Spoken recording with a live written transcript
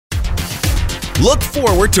Look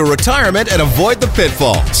forward to retirement and avoid the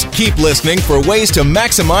pitfalls. Keep listening for ways to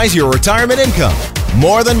maximize your retirement income.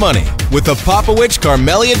 More Than Money with the Popowich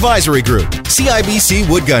Carmeli Advisory Group, CIBC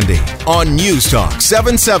Wood Gundy, on News Talk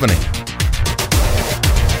 770.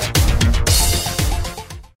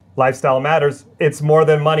 Lifestyle Matters. It's More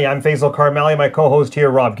Than Money. I'm Faisal Carmeli, my co-host here,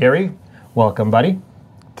 Rob Gary. Welcome, buddy.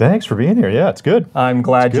 Thanks for being here. Yeah, it's good. I'm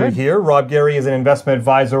glad you're here. Rob Gary is an investment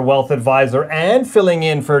advisor, wealth advisor, and filling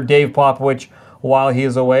in for Dave Popowich while he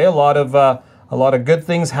is away. A lot of good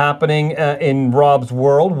things happening in Rob's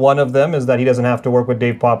world. One of them is that he doesn't have to work with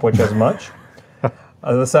Dave Popowich as much.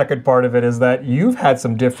 The second part of it is that you've had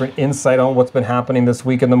some different insight on what's been happening this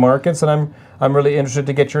week in the markets, and I'm really interested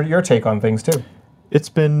to get your take on things too. It's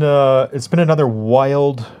been another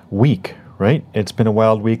wild week, right? It's been a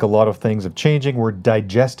wild week. A lot of things are changing. We're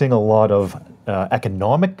digesting a lot of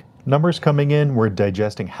economic numbers coming in. We're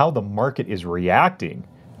digesting how the market is reacting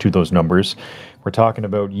to those numbers. We're talking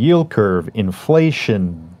about yield curve,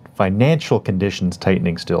 inflation, financial conditions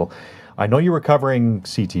tightening still. I know you were covering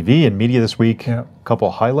CTV and media this week. Yeah. A couple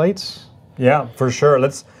of highlights. Yeah, for sure.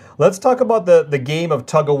 Let's talk about the game of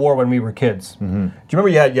tug of war when we were kids. Mm-hmm. Do you remember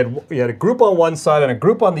you had a group on one side and a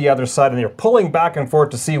group on the other side, and you're pulling back and forth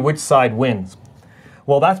to see which side wins?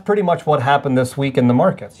 Well, that's pretty much what happened this week in the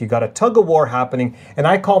markets. You got a tug of war happening, and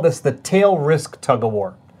I call this the tail risk tug of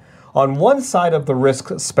war. On one side of the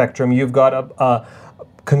risk spectrum, you've got a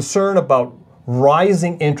concern about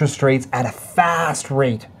rising interest rates at a fast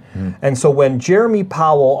rate. And so when Jeremy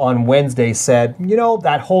Powell on Wednesday said,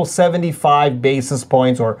 that whole 75 basis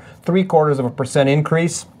points or 0.75%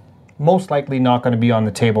 increase, most likely not going to be on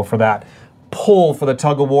the table for that. Pull for the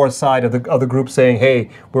tug of war side of the group saying, hey,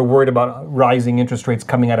 we're worried about rising interest rates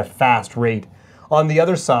coming at a fast rate. On the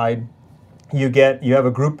other side, you have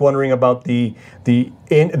a group wondering about the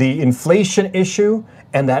inflation issue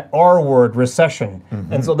and that R word, recession.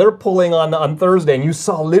 Mm-hmm. And so they're pulling on Thursday, and you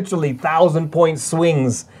saw literally 1,000-point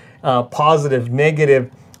swings, positive,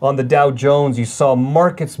 negative, on the Dow Jones. You saw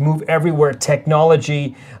markets move everywhere,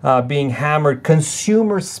 technology being hammered,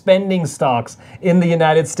 consumer spending stocks in the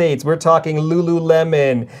United States. We're talking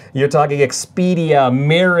Lululemon, you're talking Expedia,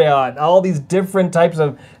 Marriott, all these different types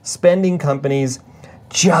of spending companies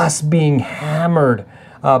just being hammered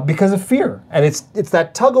because of fear. And it's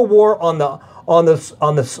that tug of war on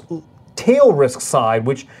the tail risk side,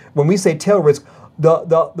 which when we say tail risk,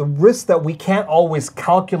 the risk that we can't always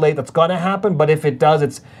calculate that's going to happen, but if it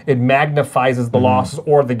does, it magnifies the losses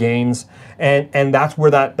or the gains, and that's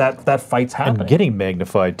where that fight's happening. And getting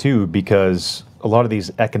magnified too, because a lot of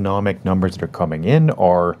these economic numbers that are coming in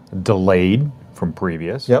are delayed from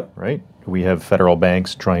previous. Yep. Right. We have federal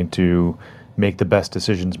banks trying to make the best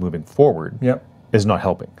decisions moving forward. Yep. Is not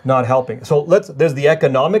helping. Not helping. So there's the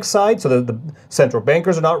economic side. So the central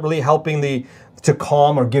bankers are not really helping to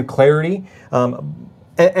calm or give clarity.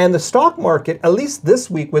 And the stock market, at least this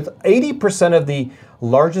week, with 80% of the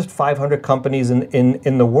largest 500 companies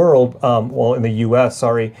in the world, in the U.S.,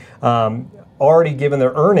 already given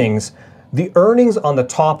their earnings. The earnings on the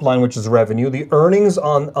top line, which is revenue, the earnings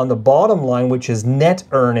on the bottom line, which is net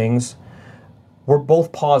earnings, were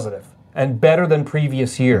both positive and better than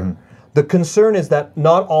previous year. Mm-hmm. The concern is that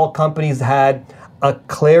not all companies had a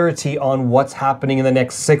clarity on what's happening in the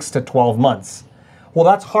next 6 to 12 months. Well,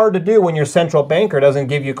 that's hard to do when your central banker doesn't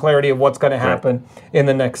give you clarity of what's going to happen in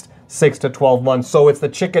the next 6 to 12 months. So it's the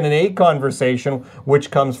chicken and egg conversation,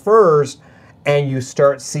 which comes first, and you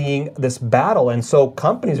start seeing this battle. And so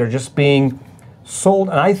companies are just being sold,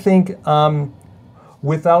 and I think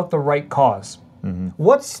without the right cause. Mm-hmm.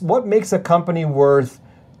 What makes a company worth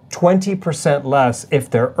 20% less if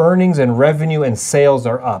their earnings and revenue and sales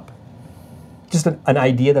are up? Just an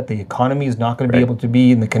idea that the economy is not going to be able to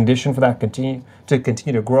be in the condition for that continue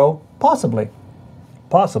to grow? Possibly.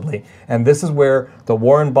 And this is where the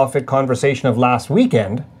Warren Buffett conversation of last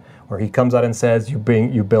weekend, where he comes out and says you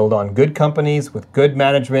build on good companies with good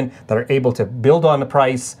management that are able to build on the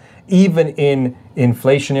price even in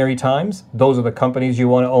inflationary times. Those are the companies you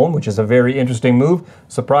want to own, which is a very interesting move.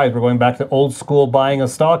 Surprise, we're going back to old school buying of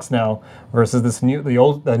stocks now versus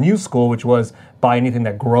the new school, which was buy anything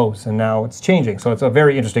that grows, and now it's changing. So it's a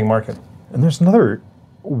very interesting market. And there's another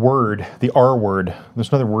word, the R word. There's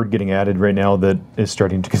another word getting added right now that is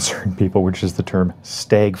starting to concern people, which is the term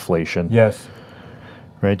stagflation. Yes.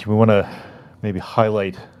 Right? We want to maybe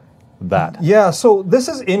highlight that. Yeah, so this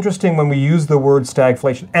is interesting when we use the word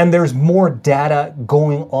stagflation, and there's more data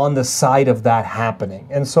going on the side of that happening.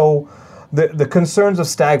 And so the concerns of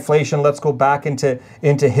stagflation, let's go back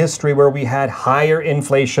into history where we had higher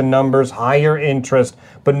inflation numbers, higher interest,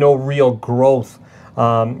 but no real growth.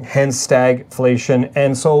 hence stagflation.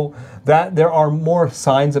 And so that there are more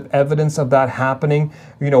signs of evidence of that happening.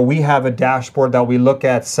 We have a dashboard that we look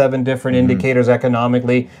at 7 different indicators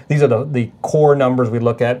economically. These are the core numbers we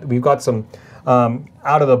look at. We've got some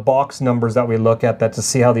out of the box numbers that we look at that to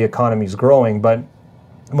see how the economy is growing. But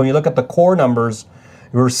when you look at the core numbers,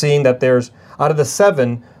 we're seeing that there's out of the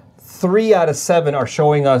 7, 3 out of 7 are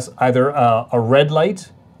showing us either a red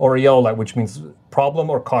light or a yellow light, which means problem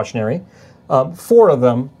or cautionary. 4 of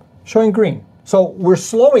them showing green. So we're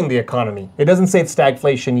slowing the economy. It doesn't say it's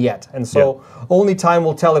stagflation yet. And so only time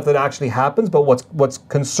will tell if that actually happens. But what's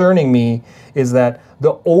concerning me is that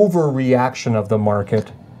the overreaction of the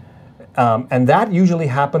market, and that usually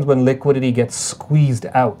happens when liquidity gets squeezed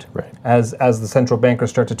out. Right. As the central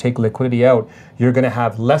bankers start to take liquidity out, you're going to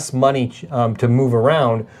have less money to move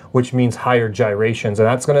around, which means higher gyrations, and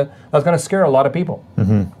that's going to scare a lot of people.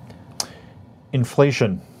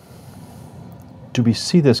 Inflation. Do we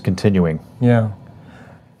see this continuing? Yeah.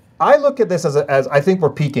 I look at this as I think we're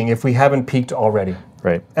peaking if we haven't peaked already.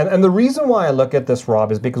 Right. And the reason why I look at this,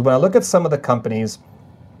 Rob, is because when I look at some of the companies,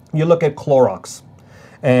 you look at Clorox.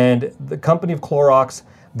 And the company of Clorox,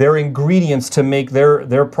 their ingredients to make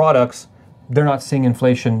their products, they're not seeing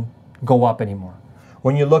inflation go up anymore.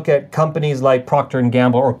 When you look at companies like Procter &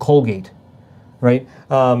 Gamble or Colgate, right?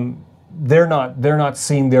 They're not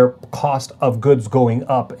seeing their cost of goods going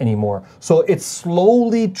up anymore. So it's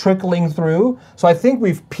slowly trickling through. So I think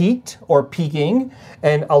we've peaked or peaking,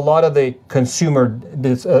 and a lot of the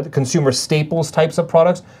consumer staples types of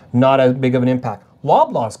products, not as big of an impact.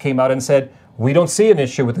 Loblaws came out and said, we don't see an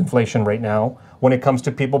issue with inflation right now when it comes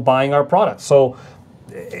to people buying our products. So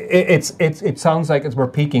it sounds like we're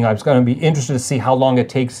peaking. I'm going to be interested to see how long it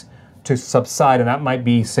takes to subside, and that might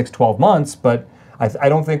be 6-12 months, but I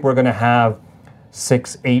don't think we're going to have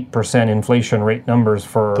 6-8% inflation rate numbers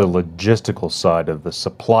for the logistical side of the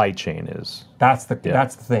supply chain is. That's the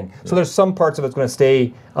thing. So there's some parts of it's going to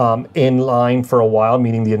stay in line for a while,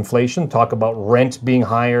 meaning the inflation. Talk about rent being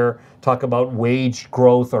higher. Talk about wage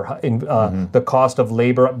growth or the cost of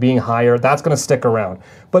labor being higher. That's going to stick around.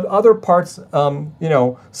 But other parts,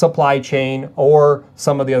 supply chain or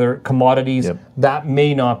some of the other commodities, that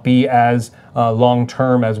may not be as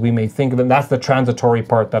long-term as we may think of it. That's the transitory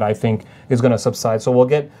part that I think is going to subside. So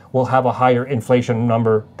we'll have a higher inflation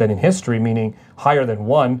number than in history, meaning higher than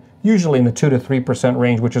 1, usually in the 2 to 3%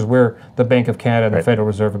 range, which is where the Bank of Canada and the Federal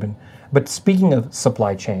Reserve have been. But speaking of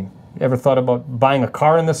supply chain, you ever thought about buying a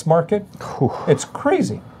car in this market? It's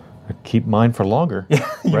crazy. I'd keep mine for longer. You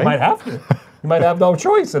might have to. You might have no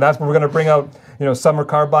choice. And that's what we're going to bring out. Summer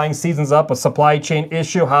car buying season's up, a supply chain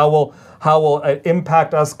issue. How will it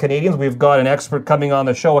impact us Canadians? We've got an expert coming on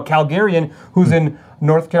the show, a Calgarian who's in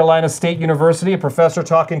North Carolina State University, a professor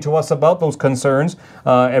talking to us about those concerns.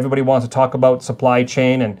 Everybody wants to talk about supply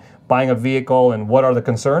chain and buying a vehicle and what are the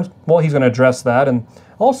concerns. Well, he's going to address that. And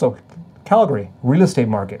also, Calgary, real estate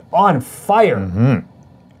market, on fire.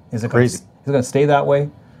 Is it crazy? Is it going to stay that way?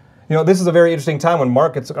 This is a very interesting time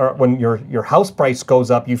when your house price goes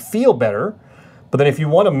up, you feel better. But then if you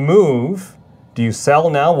want to move, do you sell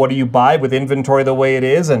now? What do you buy with inventory the way it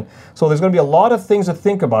is? And so there's going to be a lot of things to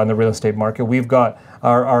think about in the real estate market. We've got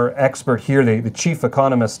our expert here, the chief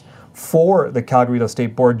economist for the Calgary Real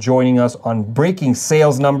Estate Board, joining us on breaking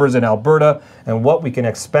sales numbers in Alberta and what we can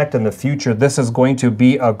expect in the future. This is going to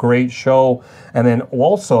be a great show. And then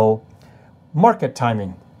also market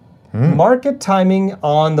timing. Market timing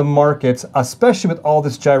on the markets, especially with all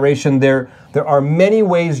this gyration, there are many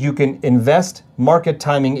ways you can invest. Market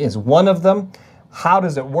timing is one of them. How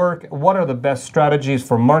does it work? What are the best strategies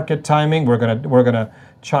for market timing? We're gonna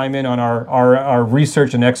chime in on our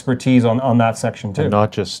research and expertise on that section too. And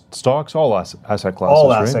not just stocks, all asset classes.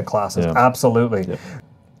 All asset classes, absolutely. Yeah.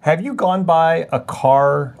 Have you gone by a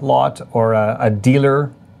car lot or a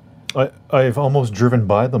dealer? I've almost driven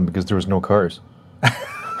by them because there was no cars.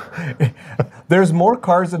 There's more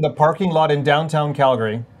cars in the parking lot in downtown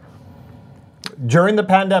Calgary during the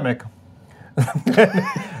pandemic than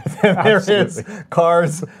there is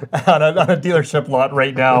cars on a dealership lot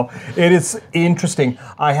right now. It is interesting.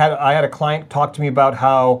 I had a client talk to me about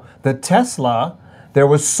how the Tesla, there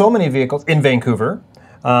was so many vehicles in Vancouver,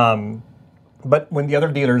 but when the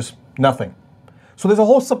other dealers, nothing. So there's a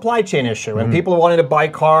whole supply chain issue, and people are wanting to buy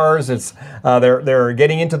cars. It's they're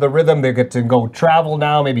getting into the rhythm. They get to go travel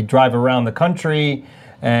now, maybe drive around the country,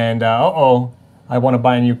 and I want to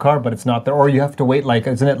buy a new car, but it's not there. Or you have to wait,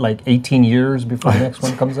 isn't it 18 years before the next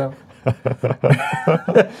one comes out?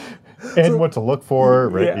 and what to look for,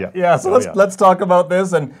 right? Yeah. So let's talk about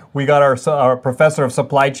this. And we got our professor of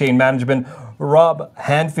supply chain management, Rob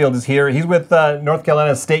Handfield, is here. He's with North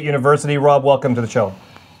Carolina State University. Rob, welcome to the show.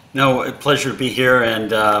 No, a pleasure to be here.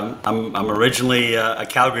 And I'm originally a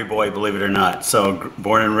Calgary boy, believe it or not. So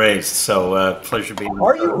born and raised. So pleasure to be here.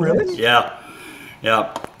 Are you really? Yeah.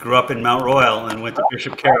 Grew up in Mount Royal and went to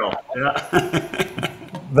Bishop Carroll. Yeah.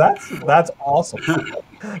 That's awesome.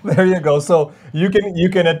 There you go. So you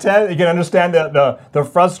can understand the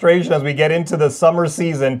frustration as we get into the summer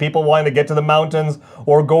season. People wanting to get to the mountains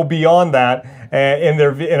or go beyond that in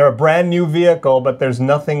a brand new vehicle, but there's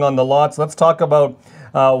nothing on the lots. Let's talk about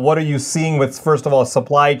what are you seeing with, first of all,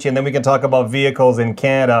 supply chain. Then we can talk about vehicles in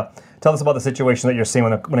Canada. Tell us about the situation that you're seeing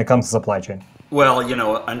when it comes to supply chain. Well,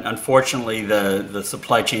 unfortunately, the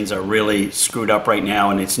supply chains are really screwed up right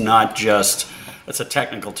now, and it's not just. It's a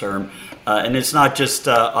technical term, and it's not just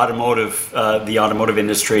automotive. The automotive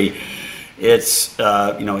industry, it's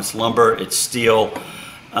it's lumber, it's steel,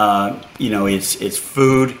 it's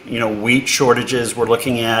food. Wheat shortages we're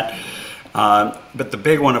looking at, but the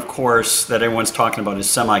big one, of course, that everyone's talking about is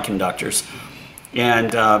semiconductors,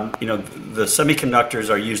 and the semiconductors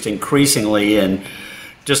are used increasingly in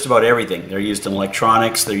just about everything. They're used in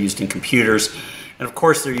electronics, they're used in computers, and of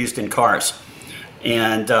course, they're used in cars.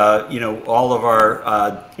 And all of our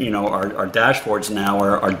our dashboards now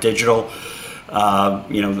are digital.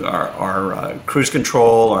 Our cruise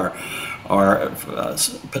control, our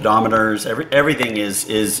pedometers, everything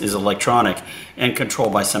is electronic and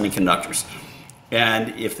controlled by semiconductors.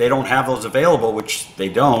 And if they don't have those available, which they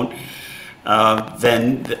don't,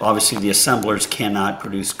 then obviously the assemblers cannot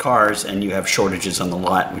produce cars, and you have shortages on the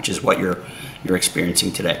lot, which is what you're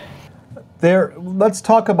experiencing today. Let's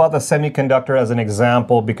talk about the semiconductor as an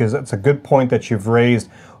example, because it's a good point that you've raised.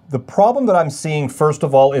 The problem that I'm seeing, first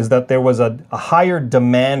of all, is that there was a higher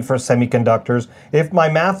demand for semiconductors. If my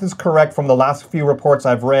math is correct from the last few reports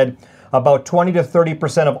I've read, about 20 to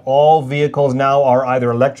 30% of all vehicles now are either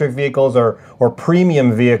electric vehicles or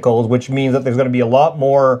premium vehicles, which means that there's going to be a lot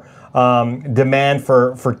more demand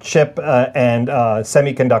for chip and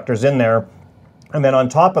semiconductors in there. And then on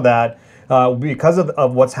top of that, because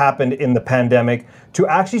of what's happened in the pandemic, to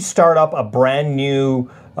actually start up a brand new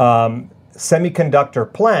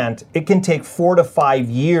semiconductor plant, it can take 4 to 5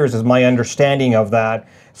 years, is my understanding of that.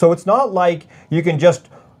 So it's not like you can just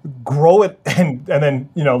grow it and then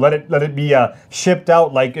let it be shipped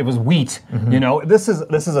out like it was wheat. Mm-hmm. This is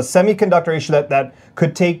a semiconductor issue that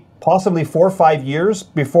could take possibly 4 or 5 years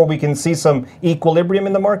before we can see some equilibrium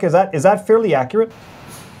in the market. Is that fairly accurate?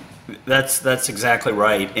 That's exactly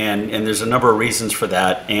right, and there's a number of reasons for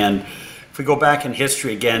that. And if we go back in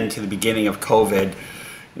history again to the beginning of COVID,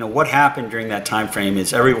 what happened during that time frame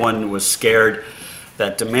is everyone was scared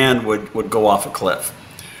that demand would go off a cliff.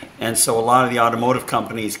 And so a lot of the automotive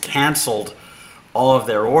companies canceled all of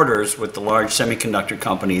their orders with the large semiconductor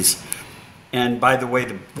companies. And by the way,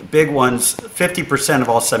 the big ones, 50% of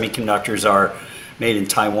all semiconductors are made in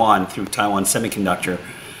Taiwan through Taiwan Semiconductor,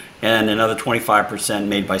 and another 25%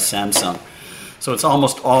 made by Samsung. So it's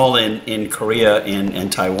almost all in Korea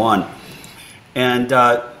and Taiwan. And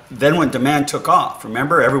then when demand took off,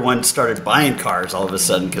 remember, everyone started buying cars all of a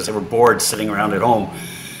sudden because they were bored sitting around at home.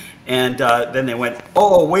 And then they went,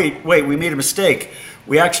 oh, wait, we made a mistake.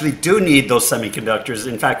 We actually do need those semiconductors.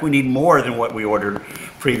 In fact, we need more than what we ordered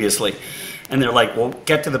previously. And they're like, well,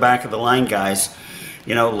 get to the back of the line, guys.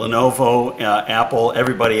 Lenovo, Apple,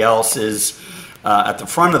 everybody else is at the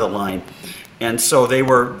front of the line. And so they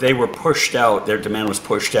were pushed out. Their demand was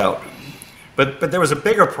pushed out. But there was a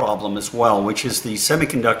bigger problem as well, which is the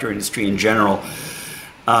semiconductor industry in general.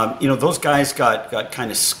 Those guys got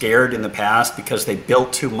kind of scared in the past because they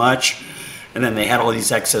built too much, and then they had all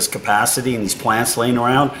these excess capacity in these plants laying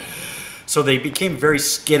around. So they became very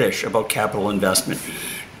skittish about capital investment,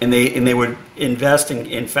 and they would invest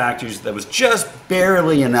in factories that was just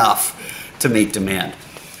barely enough to meet demand.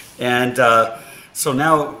 And so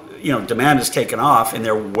now demand has taken off, and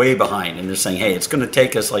they're way behind, and they're saying, hey, it's going to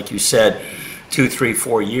take us, like you said, 2, 3,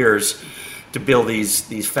 4 years to build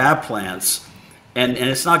these fab plants. And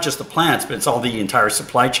it's not just the plants, but it's all the entire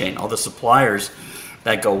supply chain, all the suppliers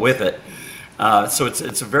that go with it. So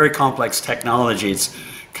it's a very complex technology. It's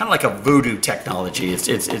kind of like a voodoo technology.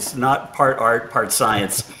 It's not part art, part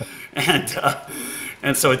science, and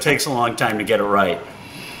so it takes a long time to get it right.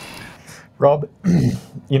 Rob,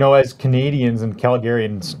 as Canadians and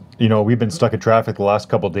Calgarians, we've been stuck in traffic the last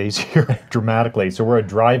couple of days here dramatically. So we're a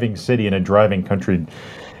driving city and a driving country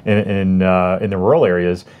in the rural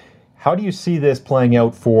areas. How do you see this playing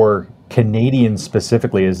out for Canadians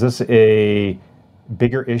specifically? Is this a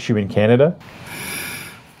bigger issue in Canada?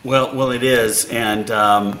 Well, it is, and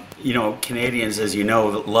Canadians, as you know,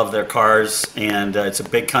 love their cars, and it's a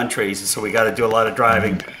big country, so we got to do a lot of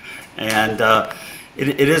driving, and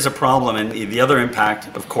it is a problem. And the other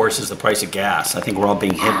impact, of course, is the price of gas. I think we're all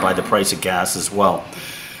being hit by the price of gas as well.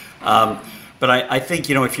 But I think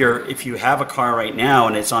if you have a car right now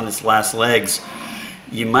and it's on its last legs,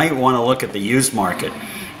 you might want to look at the used market,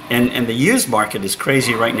 and the used market is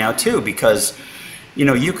crazy right now too, because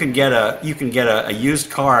you can get a used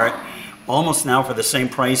car almost now for the same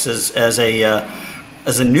price as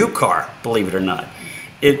a new car. Believe it or not,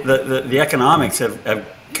 the economics have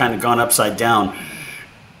kind of gone upside down,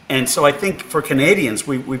 and so I think for Canadians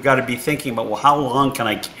we've got to be thinking about, well, how long can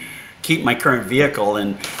I keep my current vehicle,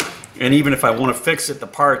 and even if I want to fix it, the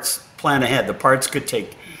parts, plan ahead. The parts could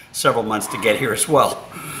take several months to get here as well.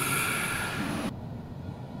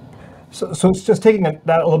 So it's just taking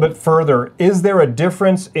that a little bit further. Is there a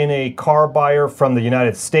difference in a car buyer from the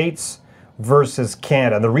United States versus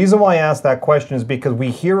Canada? And the reason why I ask that question is because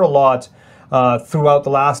we hear a lot throughout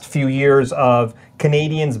the last few years of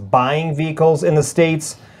Canadians buying vehicles in the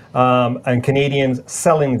States and Canadians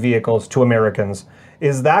selling vehicles to Americans.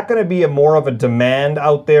 Is that going to be more of a demand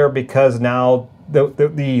out there because now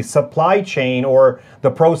the supply chain or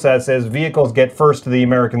the process is vehicles get first to the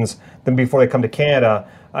Americans than before they come to Canada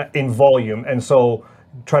in volume, and so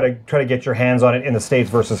try to get your hands on it in the States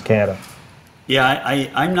versus Canada? Yeah,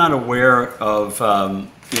 I'm not aware of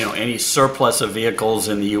any surplus of vehicles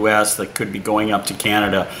in the U.S. that could be going up to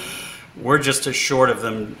Canada. We're just as short of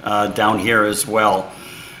them down here as well.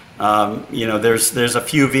 There's a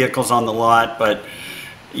few vehicles on the lot, but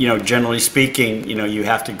generally speaking, you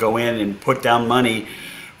have to go in and put down money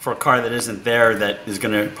for a car that isn't there, that is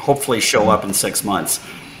going to hopefully show up in 6 months,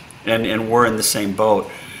 and we're in the same boat.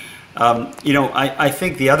 I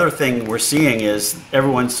think the other thing we're seeing is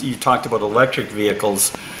you talked about electric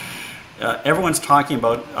vehicles. Everyone's talking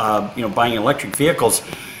about buying electric vehicles.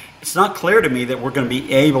 It's not clear to me that we're going to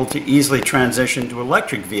be able to easily transition to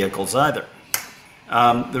electric vehicles either.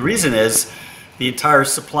 The reason is the entire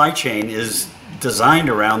supply chain is designed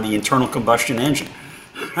around the internal combustion engine,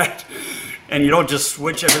 right? And you don't just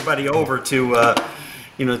switch everybody over to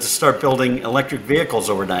start building electric vehicles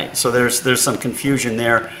overnight. So there's some confusion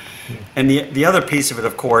there. And the other piece of it,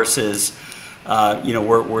 of course, is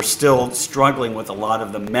we're still struggling with a lot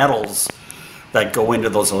of the metals that go into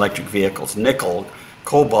those electric vehicles: nickel,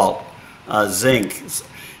 cobalt, zinc.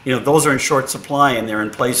 Those are in short supply, and they're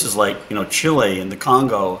in places like Chile and the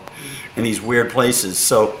Congo, and these weird places.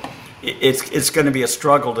 So it's going to be a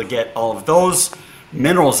struggle to get all of those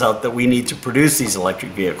minerals out that we need to produce these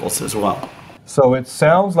electric vehicles as well. So it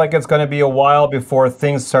sounds like it's going to be a while before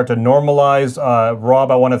things start to normalize. Rob,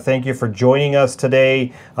 I want to thank you for joining us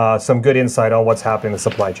today. Some good insight on what's happening in the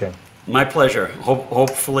supply chain. My pleasure.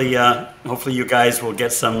 Hopefully you guys will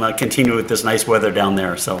get some continue with this nice weather down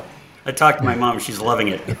there. So I talked to my mom; she's loving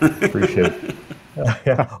it. Appreciate it.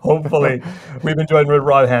 Yeah, hopefully. We've been joined with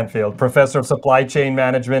Rob Hanfield, Professor of Supply Chain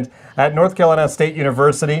Management at North Carolina State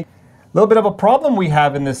University. A little bit of a problem we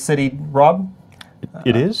have in this city, Rob.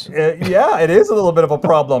 It is? Yeah, it is a little bit of a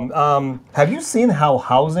problem. Have you seen how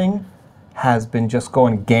housing has been just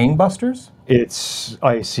going gangbusters?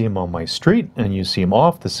 I see them on my street, and you see them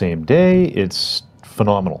off the same day. It's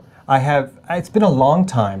phenomenal. It's been a long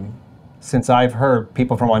time since I've heard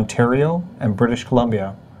people from Ontario and British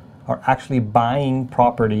Columbia are actually buying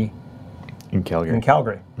property in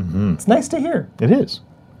Calgary. Mm-hmm. It's nice to hear. It is.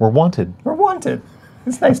 We're wanted.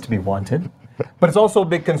 It's nice to be wanted. But it's also a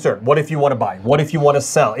big concern. What if you want to buy? What if you want to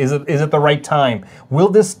sell? Is it the right time? Will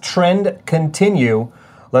this trend continue?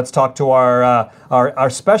 Let's talk to our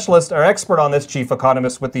specialist, our expert on this, chief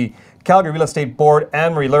economist with the Calgary Real Estate Board,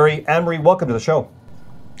 Anne-Marie Lurie. Anne-Marie, welcome to the show.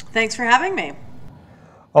 Thanks for having me.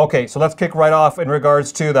 Okay, so let's kick right off in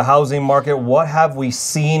regards to the housing market. What have we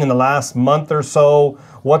seen in the last month or so?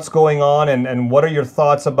 What's going on, and what are your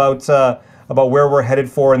thoughts about where we're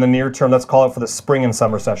headed for in the near term? Let's call it for the spring and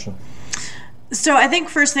summer session. So I think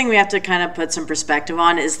first thing we have to kind of put some perspective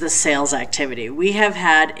on is the sales activity. We have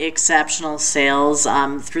had exceptional sales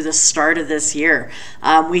through the start of this year.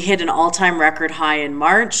 We hit an all-time record high in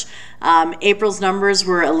March. April's numbers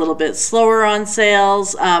were a little bit slower on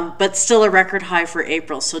sales, but still a record high for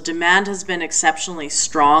April. So demand has been exceptionally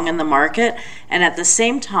strong in the market. And at the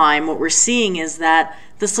same time, what we're seeing is that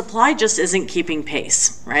the supply just isn't keeping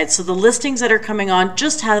pace, right? So the listings that are coming on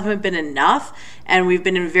just haven't been enough, and we've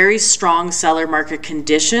been in very strong seller market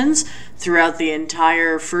conditions throughout the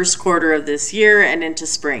entire first quarter of this year and into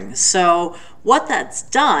spring. So what that's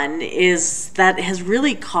done is that has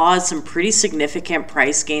really caused some pretty significant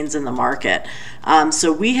price gains in the market.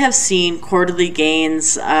 So we have seen quarterly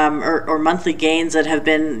gains or monthly gains that have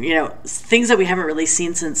been, things that we haven't really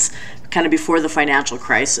seen since kind of before the financial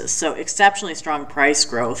crisis. So exceptionally strong price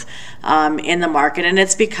growth in the market, and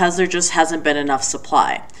it's because there just hasn't been enough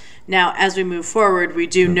supply. Now, as we move forward, we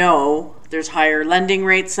do know there's higher lending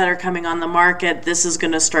rates that are coming on the market. This is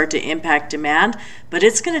going to start to impact demand, but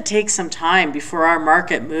it's going to take some time before our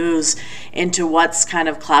market moves into what's kind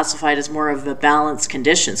of classified as more of a balanced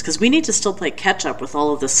conditions, because we need to still play catch up with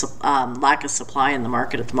all of this lack of supply in the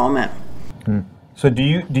market at the moment. So do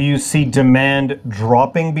you see demand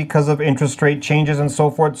dropping because of interest rate changes and so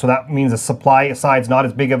forth? So that means the supply side's not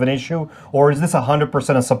as big of an issue, or is this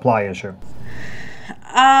 100% a supply issue?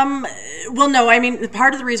 Well, no, I mean,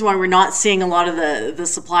 part of the reason why we're not seeing a lot of the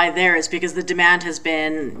supply there is because the demand has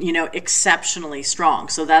been, exceptionally strong.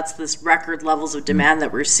 So that's this record levels of demand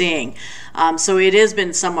that we're seeing. So it has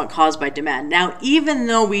been somewhat caused by demand. Now, even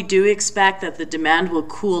though we do expect that the demand will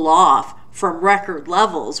cool off from record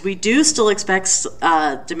levels, we do still expect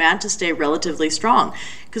demand to stay relatively strong,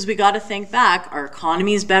 because we got to think back. Our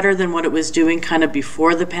economy is better than what it was doing kind of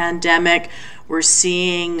before the pandemic. We're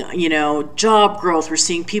seeing, job growth. We're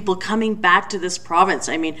seeing people coming back to this province.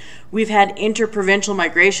 I mean, we've had interprovincial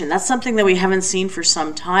migration. That's something that we haven't seen for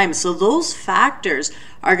some time. So those factors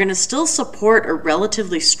are going to still support a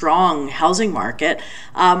relatively strong housing market,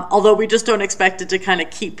 although we just don't expect it to kind of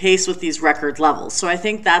keep pace with these record levels. So I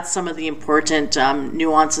think that's some of the important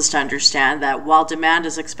nuances to understand, that while demand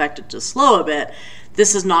is expected to slow a bit,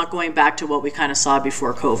 this is not going back to what we kind of saw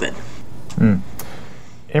before COVID.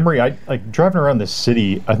 Emery, like driving around this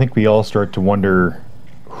city, I think we all start to wonder,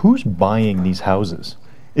 who's buying these houses?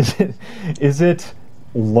 Is it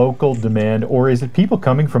local demand, or is it people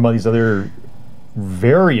coming from all these other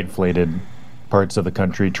very inflated parts of the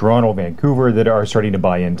country, Toronto, Vancouver, that are starting to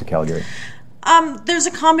buy into Calgary? There's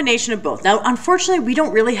a combination of both. Now, unfortunately, we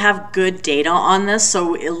don't really have good data on this,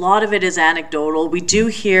 so a lot of it is anecdotal. We do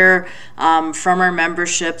hear from our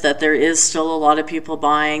membership that there is still a lot of people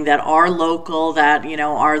buying that are local, that,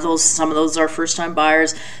 some of those are first-time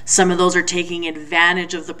buyers. Some of those are taking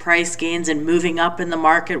advantage of the price gains and moving up in the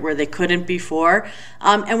market where they couldn't before.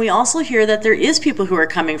 And we also hear that there is people who are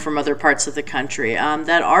coming from other parts of the country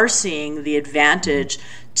that are seeing the advantage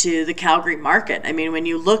to the Calgary market. I mean, when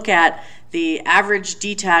you look at the average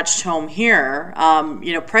detached home here,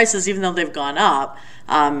 prices, even though they've gone up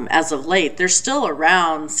as of late, they're still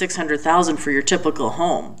around $600,000 for your typical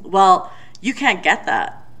home. Well, you can't get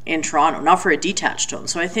that in Toronto, not for a detached home.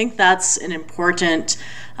 So I think that's an important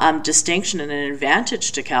distinction and an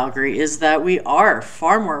advantage to Calgary, is that we are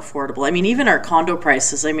far more affordable. I mean, even our condo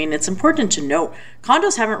prices, it's important to note,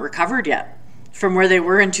 condos haven't recovered yet from where they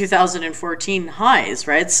were in 2014 highs,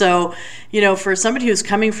 right? So, for somebody who's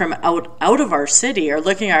coming from out of our city or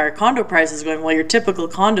looking at our condo prices going, well, your typical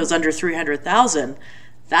condo is under $300,000,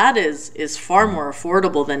 that is far more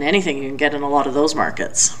affordable than anything you can get in a lot of those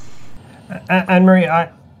markets. Anne-Marie, I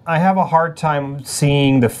have a hard time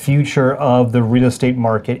seeing the future of the real estate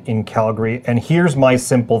market in Calgary, and here's my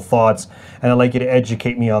simple thoughts, and I'd like you to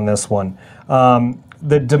educate me on this one.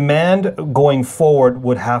 The demand going forward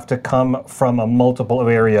would have to come from a multiple of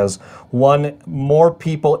areas. One, more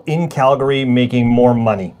people in Calgary making more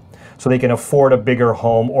money so they can afford a bigger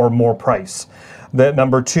home or more price.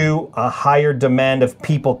 Number two, a higher demand of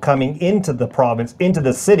people coming into the province, into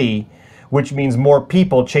the city, which means more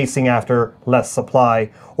people chasing after less supply.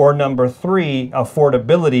 Or number three,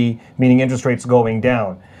 affordability, meaning interest rates going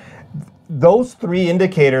down. Those three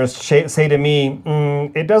indicators say to me,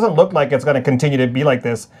 it doesn't look like it's going to continue to be like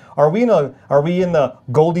this. Are we in the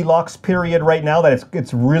Goldilocks period right now, that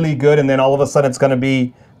it's really good and then all of a sudden it's going to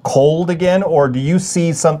be cold again? Or do you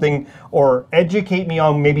see something, or educate me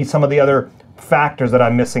on maybe some of the other factors that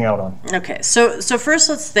I'm missing out on? Okay, so first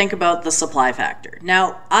let's think about the supply factor.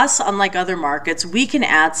 Now, us, unlike other markets, we can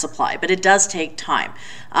add supply, but it does take time.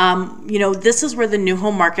 This is where the new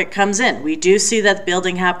home market comes in. We do see that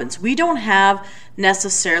building happens. We don't have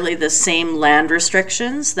necessarily the same land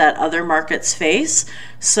restrictions that other markets face.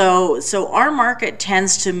 So our market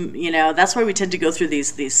tends to, that's why we tend to go through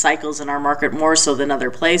these cycles in our market more so than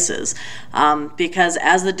other places. Because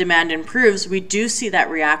as the demand improves, we do see that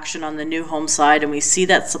reaction on the new home side, and we see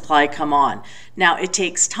that supply come on. Now, it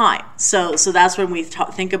takes time. So that's when we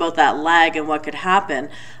think about that lag and what could happen.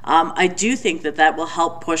 I do think that will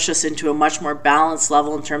help push us into a much more balanced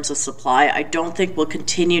level in terms of supply. I don't think we'll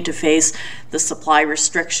continue to face the supply supply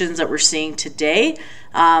restrictions that we're seeing today.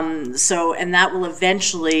 And that will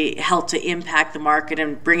eventually help to impact the market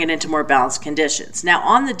and bring it into more balanced conditions. Now,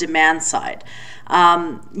 on the demand side,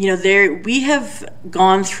 we have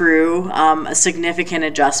gone through a significant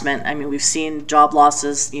adjustment. I mean, we've seen job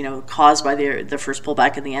losses, caused by the first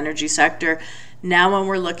pullback in the energy sector. Now when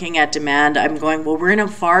we're looking at demand, I'm going, well, we're in a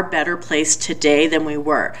far better place today than we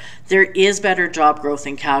were. There is better job growth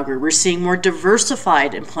in Calgary. We're seeing more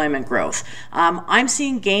diversified employment growth. I'm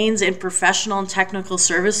seeing gains in professional and technical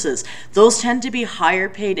services. Those tend to be higher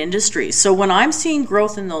paid industries. So when I'm seeing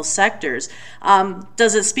growth in those sectors,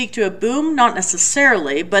 does it speak to a boom? Not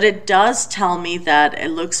necessarily, but it does tell me that it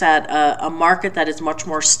looks at a market that is much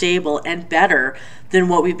more stable and better than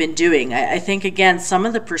what we've been doing. I think, again, some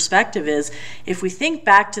of the perspective is, if we think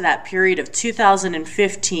back to that period of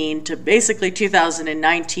 2015 to basically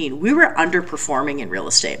 2019, we were underperforming in real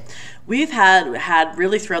estate. We've had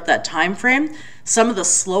really throughout that time frame some of the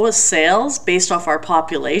slowest sales based off our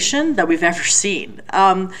population that we've ever seen.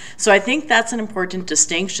 So I think that's an important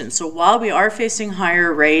distinction. So while we are facing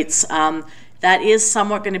higher rates, that is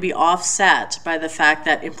somewhat going to be offset by the fact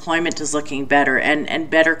that employment is looking better and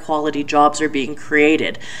better quality jobs are being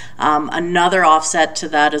created. Another offset to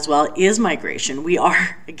that as well is migration. We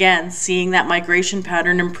are, again, seeing that migration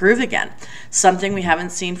pattern improve again, something we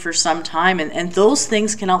haven't seen for some time, and those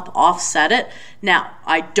things can help offset it. Now,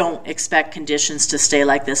 I don't expect conditions to stay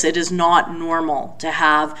like this. It is not normal to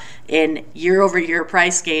have an year-over-year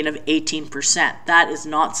price gain of 18%. That is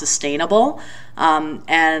not sustainable.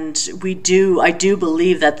 And I do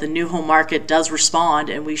believe that the new home market does respond,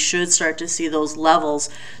 and we should start to see those levels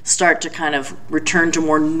start to kind of return to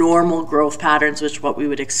more normal growth patterns, which is what we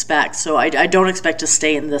would expect. So I don't expect to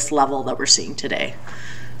stay in this level that we're seeing today.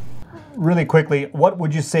 Really quickly, what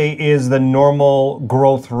would you say is the normal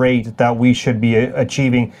growth rate that we should be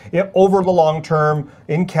achieving over the long term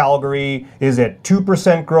in Calgary? Is it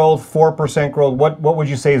 2% growth, 4% growth? What would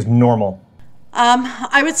you say is normal?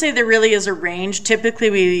 I would say there really is a range.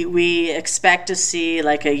 Typically, we expect to see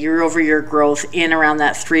like a year-over-year growth in around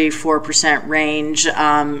that 3-4% range,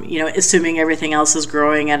 assuming everything else is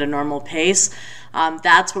growing at a normal pace.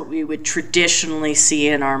 That's what we would traditionally see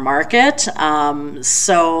in our market.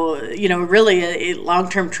 Really,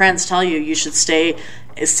 long-term trends tell you should stay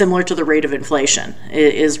similar to the rate of inflation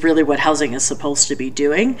is really what housing is supposed to be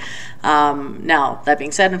doing. Now, that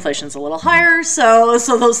being said, inflation's a little higher, so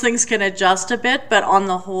those things can adjust a bit, but on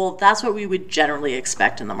the whole, that's what we would generally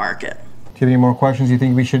expect in the market. Do you have any more questions you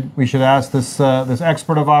think we should ask this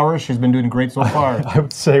expert of ours? She's been doing great so far. I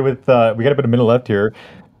would say we got a bit of minute left here.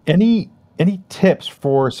 Any tips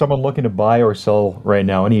for someone looking to buy or sell right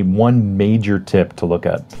now? Any one major tip to look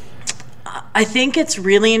at? I think it's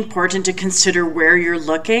really important to consider where you're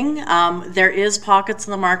looking. There is pockets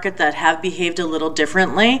in the market that have behaved a little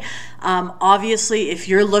differently. Obviously, if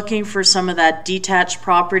you're looking for some of that detached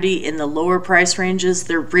property in the lower price ranges,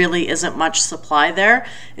 there really isn't much supply there.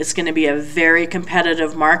 It's going to be a very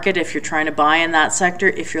competitive market if you're trying to buy in that sector.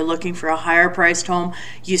 If you're looking for a higher priced home,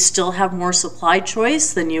 you still have more supply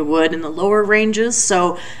choice than you would in the lower ranges.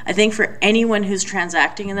 So I think for anyone who's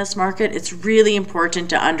transacting in this market, it's really important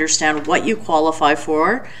to understand what you qualify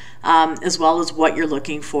for, as well as what you're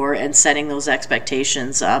looking for, and setting those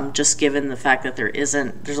expectations, just given the fact that there's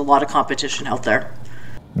a lot of competition out there.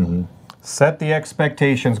 Mm-hmm. Set the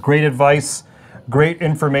expectations. Great advice, great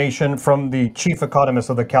information from the Chief Economist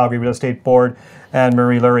of the Calgary Real Estate Board,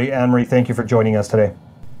 Anne-Marie Lurie. Anne-Marie, thank you for joining us today.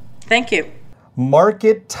 Thank you.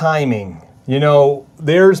 Market timing.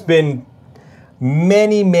 There's been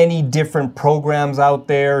many different programs out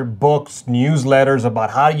there, books, newsletters about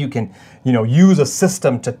how you can, use a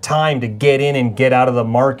system to time to get in and get out of the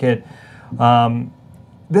market.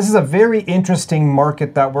 This is a very interesting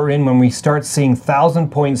market that we're in when we start seeing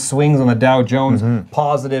 1,000-point swings on the Dow Jones,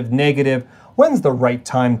 positive, negative. When's the right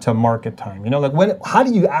time to market time? How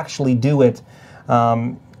do you actually do it?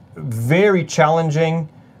 Very challenging.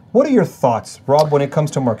 What are your thoughts, Rob, when it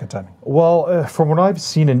comes to market timing? Well, from what I've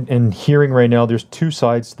seen and hearing right now, there's two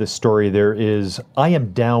sides to this story. There is, I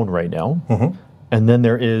am down right now, and then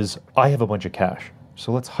there is, I have a bunch of cash.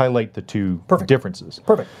 So let's highlight the two differences.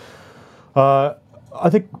 Perfect. I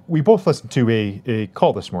think we both listened to a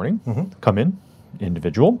call this morning, come in,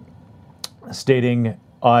 individual, stating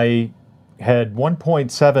I had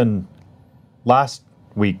 1.7 last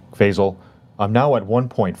week, Faisal. I'm now at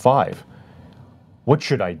 1.5. What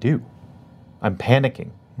should I do? I'm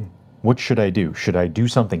panicking. What should I do? Should I do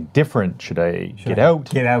something different? Should I get out?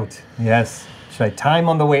 Get out, yes. Should I time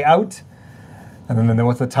on the way out? And then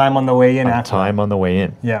what's the time on the way in after? Time on the way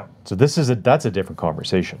in. Yeah. So that's a different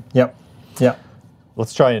conversation. Yep.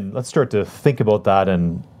 let's start to think about that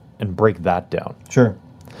and break that down. Sure.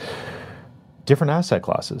 Different asset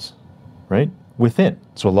classes, right? Within.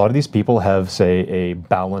 So a lot of these people have, say, a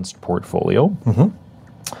balanced portfolio.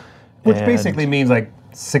 Which basically means like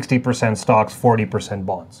 60% stocks, 40%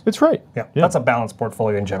 bonds. It's right. Yeah, that's a balanced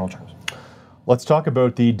portfolio in general terms. Let's talk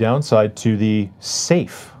about the downside to the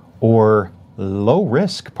safe or low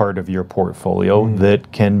risk part of your portfolio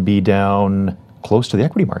that can be down close to the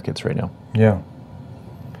equity markets right now. Yeah.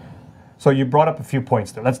 So you brought up a few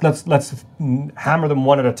points there. Let's hammer them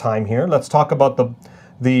one at a time here. Let's talk about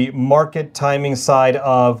the market timing side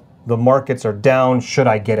of the markets are down. Should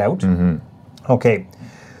I get out? Okay.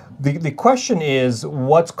 The question is,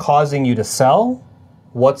 what's causing you to sell?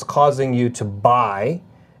 What's causing you to buy?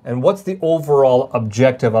 And what's the overall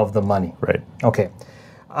objective of the money? Right. Okay.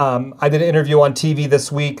 I did an interview on TV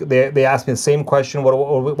this week. They asked me the same question.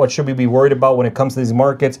 What should we be worried about when it comes to these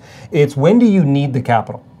markets? It's when do you need the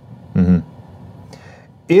capital?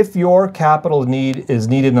 If your capital need is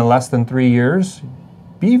needed in less than 3 years,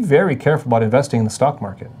 be very careful about investing in the stock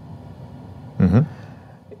market.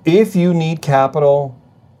 If you need capital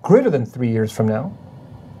greater than 3 years from now,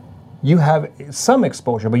 you have some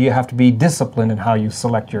exposure, but you have to be disciplined in how you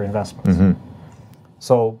select your investments.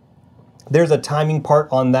 So there's a timing part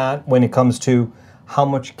on that when it comes to how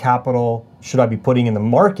much capital should I be putting in the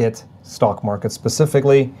market, stock market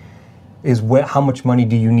specifically, is how much money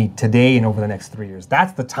do you need today and over the next 3 years.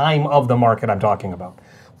 That's the time of the market I'm talking about.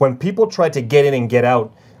 When people try to get in and get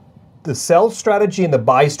out, the sell strategy and the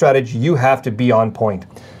buy strategy, you have to be on point.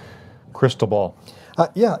 Crystal ball.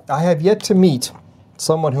 Yeah, I have yet to meet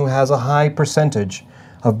someone who has a high percentage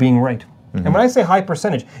of being right. And when I say high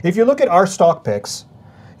percentage, if you look at our stock picks,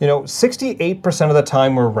 68% of the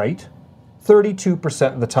time we're right,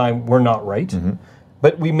 32% of the time we're not right,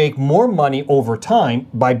 but we make more money over time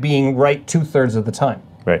by being right 2/3 of the time.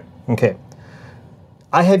 Right. Okay.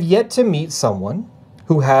 I have yet to meet someone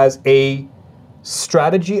who has a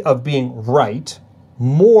strategy of being right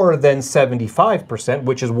more than 75%,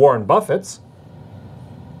 which is Warren Buffett's.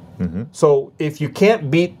 So if you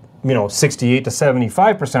can't beat, 68 to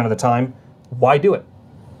 75% of the time, why do it?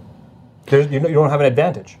 You don't have an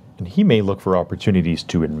advantage. And he may look for opportunities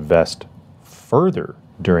to invest further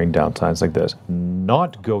during downtimes like this,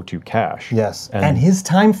 not go to cash. Yes, and his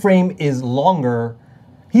time frame is longer.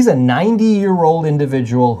 He's a 90-year-old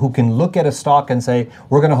individual who can look at a stock and say,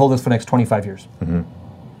 we're going to hold this for the next 25 years.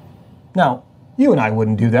 Now, you and I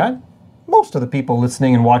wouldn't do that. Most of the people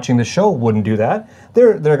listening and watching the show wouldn't do that.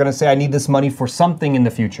 They're going to say, I need this money for something in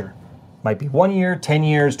the future. Might be 1 year, 10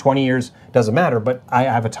 years, 20 years, doesn't matter, but I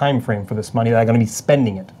have a time frame for this money that I'm going to be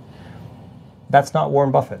spending it. That's not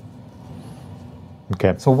Warren Buffett.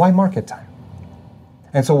 Okay. So why market time?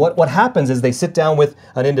 And so what happens is they sit down with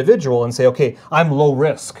an individual and say, okay, I'm low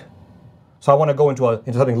risk. So I want to go into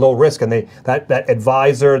something low risk, and that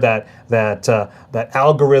advisor, that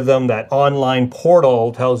algorithm, that online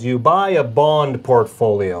portal tells you buy a bond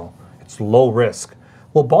portfolio. It's low risk.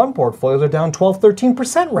 Well, bond portfolios are down 12,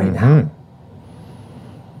 13% right now.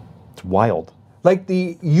 It's wild. Like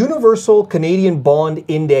the Universal Canadian Bond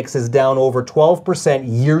Index is down over 12%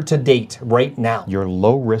 year to date right now. Your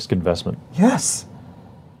low risk investment. Yes.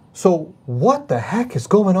 So what the heck is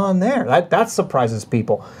going on there? That surprises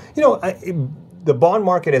people. The bond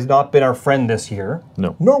market has not been our friend this year.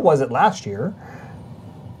 No. Nor was it last year.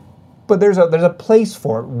 But there's a place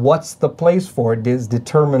for it. What's the place for it is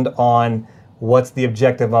determined on what's the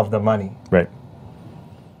objective of the money. Right.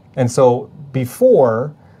 And so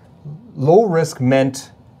before, low risk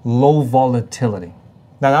meant low volatility.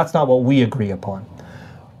 Now that's not what we agree upon.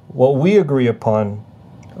 What we agree upon,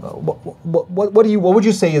 what would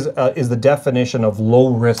you say is the definition of low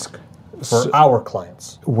risk for our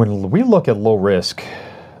clients? When we look at low risk,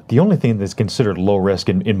 the only thing that's considered low risk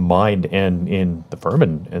in mind and in the firm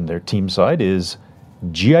and their team side is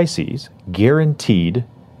GICs, guaranteed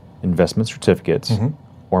investment certificates,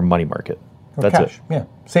 or money market. Or That's cash. it. Yeah,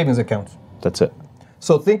 savings accounts. That's it.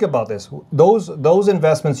 So think about this. Those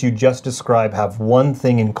investments you just described have one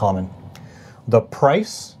thing in common. The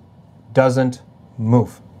price doesn't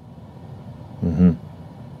move. The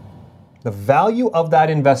value of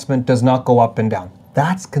that investment does not go up and down.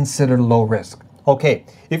 That's considered low risk. Okay,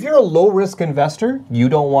 if you're a low risk investor, you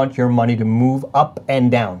don't want your money to move up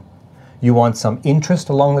and down. You want some interest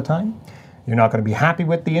along the time. You're not going to be happy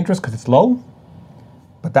with the interest because it's low,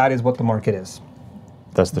 but that is what the market is.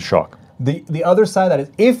 That's the shock. The other side of that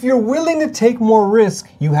is, if you're willing to take more risk,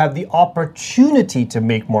 you have the opportunity to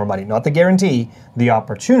make more money. Not the guarantee, the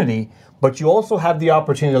opportunity, but you also have the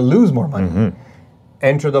opportunity to lose more money.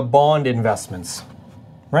 Enter the bond investments.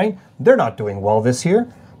 right? They're not doing well this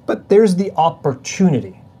year, but there's the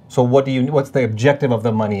opportunity. So what's the objective of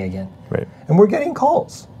the money again? Right. And we're getting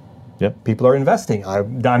calls. Yep. People are investing.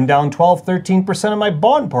 I'm down 12, 13% of my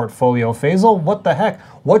bond portfolio, Faisal. What the heck?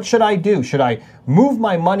 What should I do? Should I move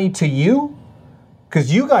my money to you?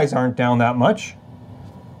 Because you guys aren't down that much.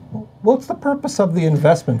 What's the purpose of the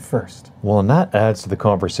investment first? Well, and that adds to the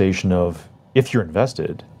conversation of if you're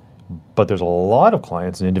invested, but there's a lot of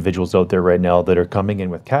clients and individuals out there right now that are coming in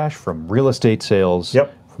with cash from real estate sales,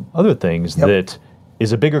 from other things that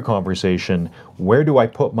is a bigger conversation. Where do I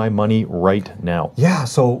put my money right now? Yeah,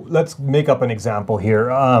 so let's make up an example here.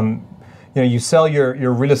 You sell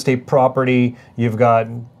your real estate property, you've got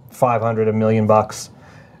 $500, $1 million bucks.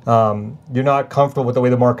 You're not comfortable with the way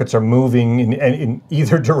the markets are moving in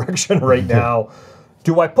either direction right now.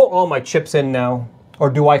 Do I put all my chips in now, or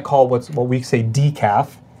do I call what we say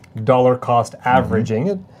decaf, dollar cost averaging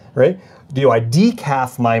it, right? Do I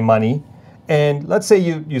decaf my money, and let's say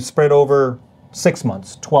you spread over 6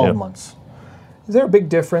 months, 12 months. Is there a big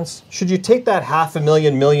difference? Should you take that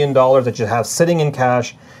 $500,000, $1 million that you have sitting in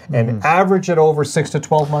cash and average it over 6 to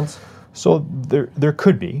 12 months? So there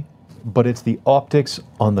could be, but it's the optics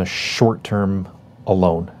on the short term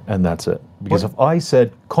alone, and that's it. Because if I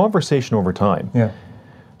said conversation over time,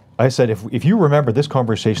 I said if you remember this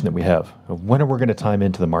conversation that we have, of when are we going to time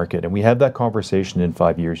into the market, and we have that conversation in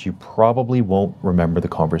 5 years, you probably won't remember the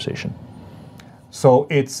conversation. So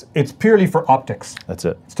it's purely for optics. That's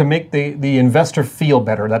it. It's to make the investor feel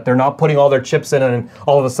better, that they're not putting all their chips in and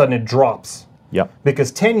all of a sudden it drops. Yep.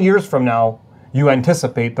 Because 10 years from now, you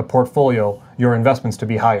anticipate the portfolio, your investments to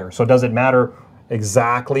be higher. So does it matter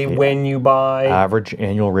exactly when you buy? Average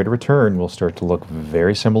annual rate of return will start to look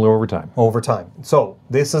very similar over time. Over time. So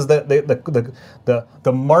this is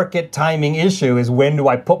the market timing issue, is when do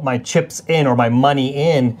I put my chips in or my money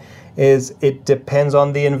in? Is it depends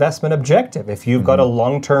on the investment objective. If you've got a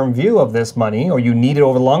long-term view of this money, or you need it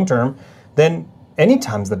over the long term, then any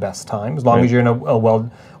time's the best time, as long as you're in a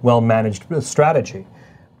well-managed strategy.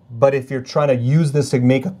 But if you're trying to use this to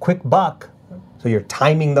make a quick buck, so you're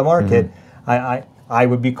timing the market, I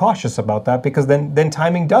would be cautious about that, because then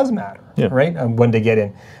timing does matter, right? And when to get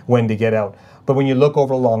in, when to get out. But when you look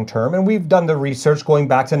over long term, and we've done the research going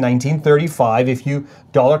back to 1935, if you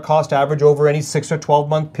dollar cost average over any 6 or 12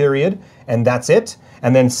 month period, and that's it,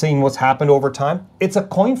 and then seeing what's happened over time, it's a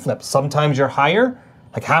coin flip. Sometimes you're higher,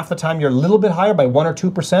 like half the time you're a little bit higher by 1 or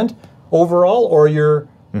 2% overall, or you're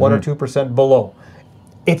 1 or 2% below.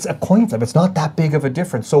 It's a coin flip. It's not that big of a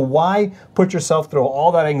difference. So why put yourself through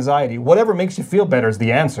all that anxiety? Whatever makes you feel better is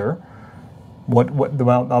the answer. Now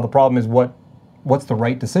the problem is what's the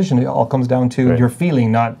right decision? It all comes down to your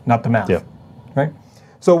feeling, not the math. Yeah. Right.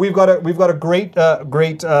 So we've got a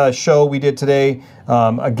great show we did today.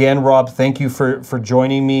 Again, Rob, thank you for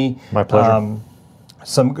joining me. My pleasure.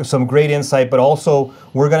 Some great insight, but also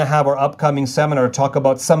we're going to have our upcoming seminar talk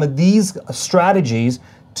about some of these strategies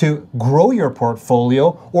to grow your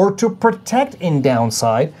portfolio or to protect in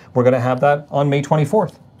downside. We're going to have that on May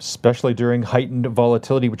 24th. Especially during heightened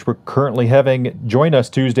volatility, which we're currently having. Join us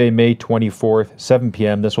Tuesday, May 24th, 7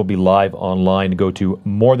 p.m. This will be live online. Go to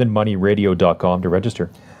morethanmoneyradio.com to register.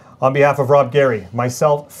 On behalf of Rob Gary,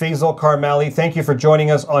 myself, Faisal Karmali, thank you for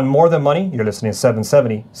joining us on More Than Money. You're listening to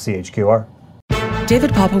 770 CHQR.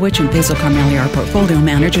 David Popovich and Faisal Karmali are portfolio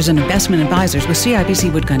managers and investment advisors with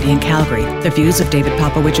CIBC Wood Gundy in Calgary. The views of David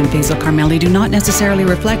Popovich and Faisal Karmali do not necessarily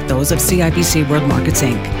reflect those of CIBC World Markets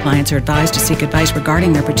Inc. Clients are advised to seek advice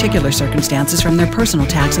regarding their particular circumstances from their personal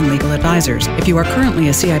tax and legal advisors. If you are currently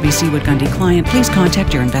a CIBC Wood Gundy client, please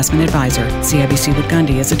contact your investment advisor. CIBC Wood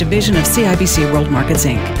Gundy is a division of CIBC World Markets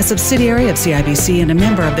Inc., a subsidiary of CIBC and a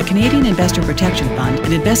member of the Canadian Investor Protection Fund,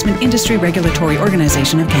 an investment industry regulatory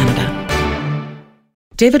organization of Canada.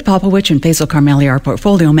 David Popovich and Faisal Karmali are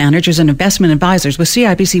portfolio managers and investment advisors with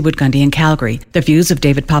CIBC Wood Gundy in Calgary. The views of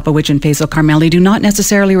David Popovich and Faisal Karmali do not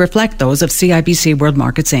necessarily reflect those of CIBC World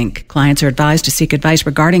Markets Inc. Clients are advised to seek advice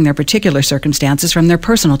regarding their particular circumstances from their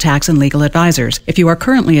personal tax and legal advisors. If you are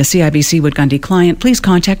currently a CIBC Wood Gundy client, please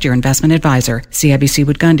contact your investment advisor. CIBC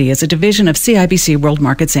Wood Gundy is a division of CIBC World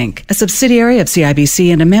Markets Inc., a subsidiary of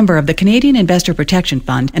CIBC and a member of the Canadian Investor Protection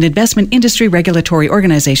Fund, an investment industry regulatory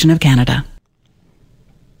organization of Canada.